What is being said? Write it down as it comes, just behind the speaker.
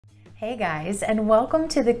Hey guys, and welcome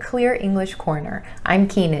to the Clear English Corner. I'm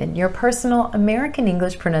Keenyn, your personal American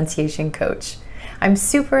English pronunciation coach. I'm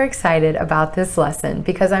super excited about this lesson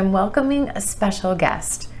because I'm welcoming a special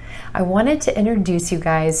guest. I wanted to introduce you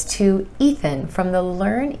guys to Ethan from the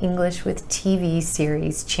Learn English with TV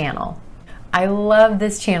series channel. I love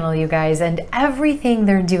this channel, you guys, and everything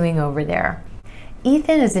they're doing over there.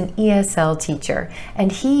 Ethan is an ESL teacher,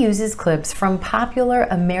 and he uses clips from popular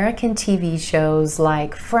American TV shows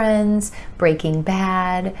like Friends, Breaking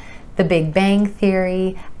Bad, The Big Bang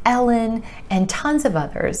Theory, Ellen, and tons of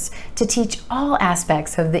others to teach all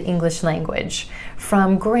aspects of the English language,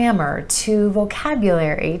 from grammar to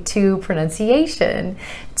vocabulary to pronunciation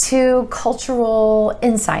to cultural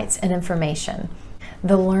insights and information.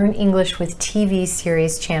 The Learn English with TV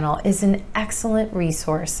series channel is an excellent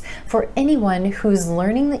resource for anyone who's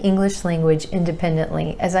learning the English language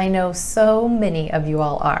independently, as I know so many of you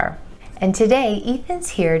all are. And today, Ethan's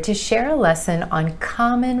here to share a lesson on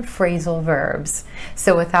common phrasal verbs.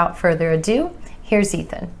 So without further ado, here's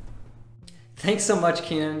Ethan. Thanks so much,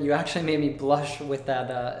 Keenyn. You actually made me blush with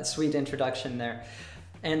that sweet introduction there.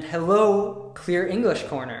 And hello, Clear English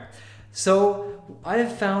Corner. So I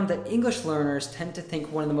have found that English learners tend to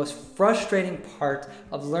think one of the most frustrating parts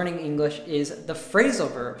of learning English is the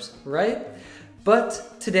phrasal verbs, right?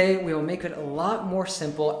 But today we will make it a lot more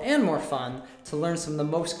simple and more fun to learn some of the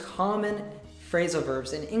most common phrasal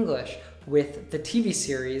verbs in English with the TV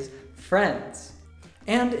series Friends.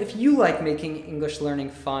 And if you like making English learning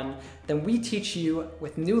fun, then we teach you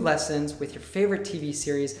with new lessons with your favorite TV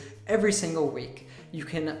series every single week. You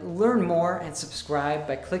can learn more and subscribe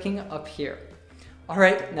by clicking up here. All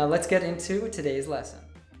right, now let's get into today's lesson.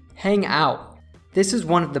 Hang out. This is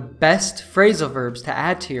one of the best phrasal verbs to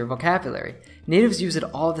add to your vocabulary. Natives use it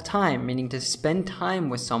all the time, meaning to spend time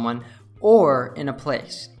with someone or in a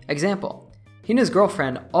place. Example, he and his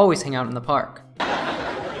girlfriend always hang out in the park.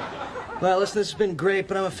 Well, listen, this has been great,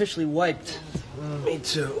 but I'm officially wiped. Me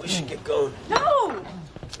too. We should get going. No!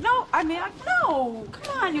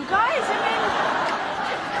 Come on, you guys.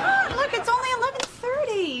 Come on, look, it's only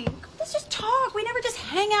 11:30. Let's just talk. We never just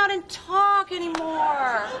hang out and talk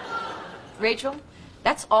anymore. Rachel,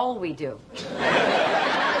 that's all we do.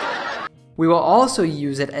 We will also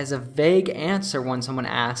use it as a vague answer when someone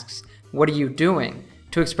asks, "What are you doing?"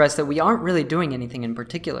 to express that we aren't really doing anything in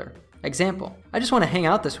particular. Example, I just want to hang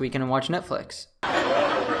out this weekend and watch Netflix.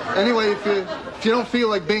 Anyway, if you don't feel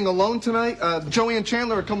like being alone tonight, Joey and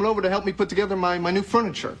Chandler are coming over to help me put together my new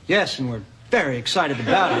furniture. Yes, and we're very excited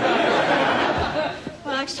about it.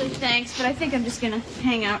 Well, actually, thanks, but I think I'm just gonna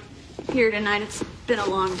hang out here tonight. It's been a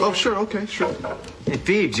long day. Oh, sure, okay, sure. Hey,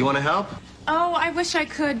 Phoebes, you want to help? Oh, I wish I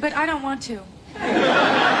could, but I don't want to.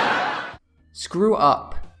 Screw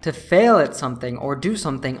up, to fail at something or do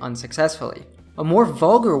something unsuccessfully. A more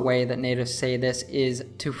vulgar way that natives say this is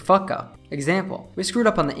to fuck up. Example, we screwed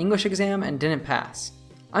up on the English exam and didn't pass.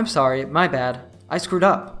 I'm sorry, my bad. I screwed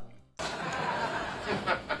up.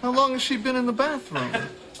 How long has she been in the bathroom?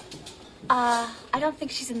 I don't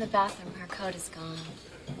think she's in the bathroom. Her coat is gone.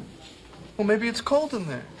 Well, maybe it's cold in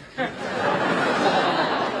there.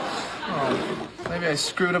 Oh, maybe I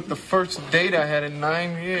screwed up the first date I had in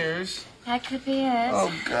 9 years. That could be it. Oh,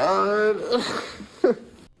 God.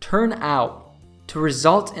 Turn out, to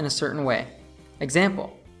result in a certain way.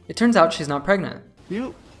 Example, it turns out she's not pregnant.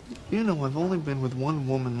 You know, I've only been with one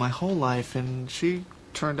woman my whole life, and she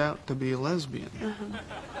turned out to be a lesbian.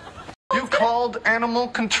 You called animal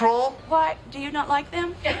control? Why? Do you not like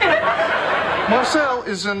them? Marcel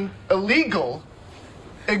is an illegal,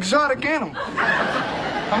 exotic animal.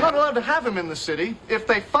 I'm not allowed to have him in the city. If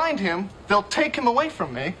they find him, they'll take him away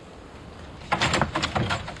from me.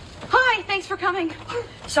 Hi, thanks for coming.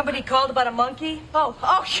 Somebody called about a monkey? Oh,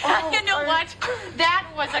 yeah, you know what? That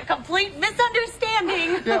was a complete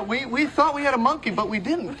misunderstanding. Yeah, we thought we had a monkey, but we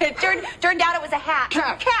didn't. It turned out it was a hat.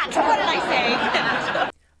 Cat. What did I say?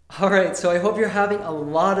 Alright, so I hope you're having a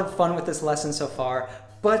lot of fun with this lesson so far,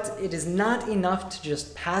 but it is not enough to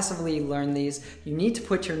just passively learn these. You need to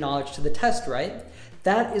put your knowledge to the test, right?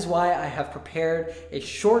 That is why I have prepared a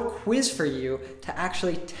short quiz for you to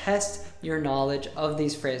actually test your knowledge of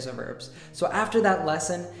these phrasal verbs. So after that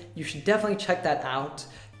lesson, you should definitely check that out.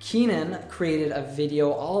 Keenyn created a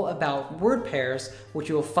video all about word pairs, which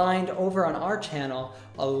you will find over on our channel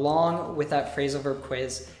along with that phrasal verb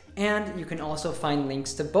quiz. And you can also find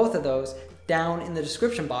links to both of those down in the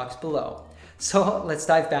description box below. So let's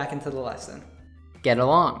dive back into the lesson. Get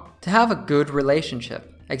along. To have a good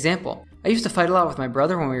relationship. Example, I used to fight a lot with my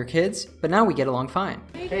brother when we were kids, but now we get along fine.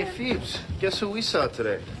 Hey, Phoebes, guess who we saw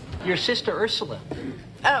today? Your sister Ursula.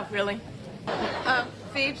 Oh, really?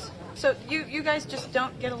 Phoebes, So you guys just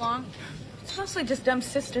don't get along? It's mostly just dumb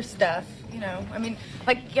sister stuff, you know. I mean,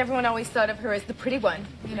 like everyone always thought of her as the pretty one,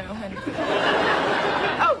 you know. And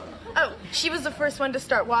oh, she was the first one to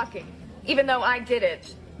start walking, even though I did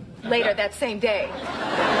it later that same day.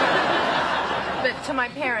 But to my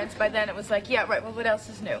parents, by then it was like, yeah, right. Well, what else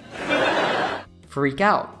is new? Freak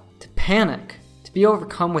out, to panic, to be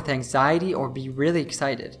overcome with anxiety or be really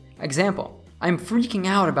excited. Example. I'm freaking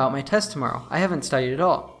out about my test tomorrow. I haven't studied at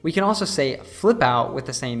all. We can also say flip out with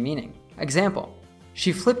the same meaning. Example,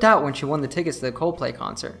 she flipped out when she won the tickets to the Coldplay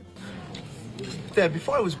concert. Dad,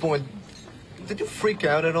 before I was born, did you freak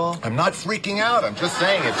out at all? I'm not freaking out. I'm just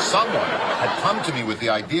saying if someone had come to me with the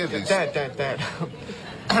idea of these... Dad.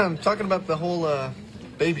 I'm talking about the whole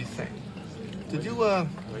baby thing. Did you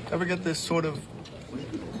ever get this sort of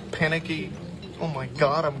panicky, oh my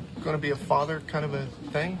God, I'm going to be a father kind of a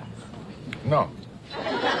thing? No.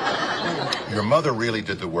 Your mother really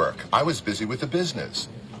did the work. I was busy with the business.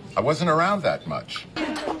 I wasn't around that much.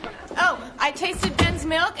 Oh, I tasted Ben's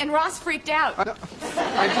milk and Ross freaked out.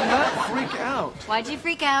 I did not freak out. Why'd you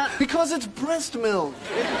freak out? Because it's breast milk.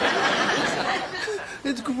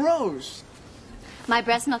 It's gross. My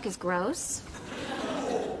breast milk is gross.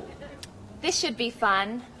 This should be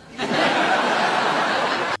fun.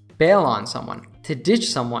 Bail on someone, to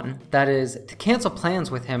ditch someone, that is, to cancel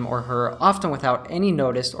plans with him or her, often without any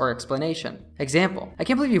notice or explanation. Example, I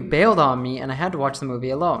can't believe you bailed on me and I had to watch the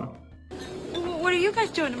movie alone. What are you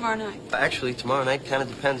guys doing tomorrow night? Actually, tomorrow night kind of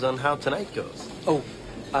depends on how tonight goes. Oh,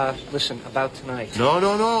 listen, about tonight.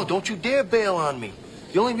 No, don't you dare bail on me.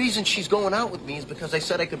 The only reason she's going out with me is because I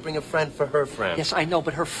said I could bring a friend for her friend. Yes, I know,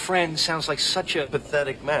 but her friend sounds like such a...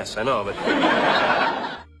 Pathetic mess, I know, but...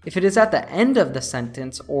 If it is at the end of the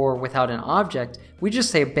sentence or without an object, we just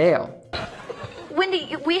say bail.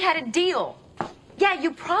 Wendy, we had a deal. Yeah,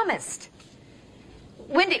 you promised.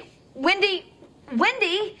 Wendy.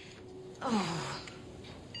 Oh.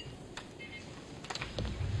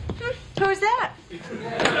 Who's that?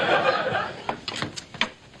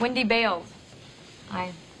 Wendy bailed.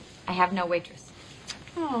 I have no waitress.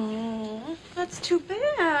 Oh, that's too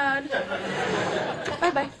bad.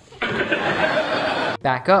 Bye-bye.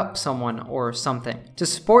 Back up someone or something, to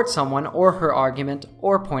support someone or her argument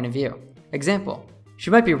or point of view. Example, she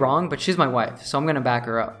might be wrong, but she's my wife, so I'm gonna back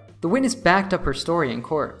her up. The witness backed up her story in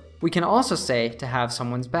court. We can also say to have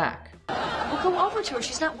someone's back. Well, go over to her.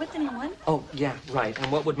 She's not with anyone. Oh, yeah, right.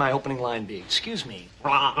 And what would my opening line be? Excuse me.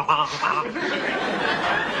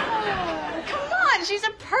 She's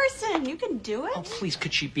a person. You can do it. Oh, please,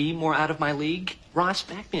 could she be more out of my league? Ross,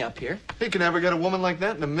 back me up here. You can never get a woman like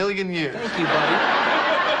that in a million years. Thank you, buddy.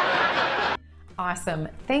 Awesome.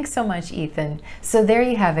 Thanks so much, Ethan. So there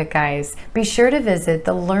you have it, guys. Be sure to visit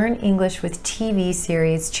the Learn English with TV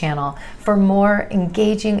series channel for more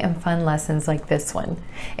engaging and fun lessons like this one,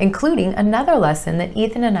 including another lesson that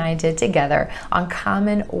Ethan and I did together on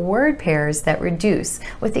common word pairs that reduce,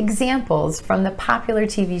 with examples from the popular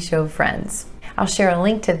TV show Friends. I'll share a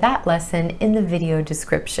link to that lesson in the video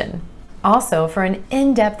description. Also, for an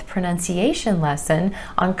in-depth pronunciation lesson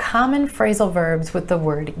on common phrasal verbs with the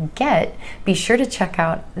word get, be sure to check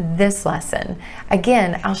out this lesson.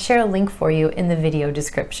 Again, I'll share a link for you in the video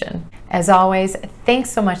description. As always,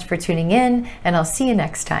 thanks so much for tuning in, and I'll see you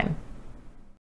next time.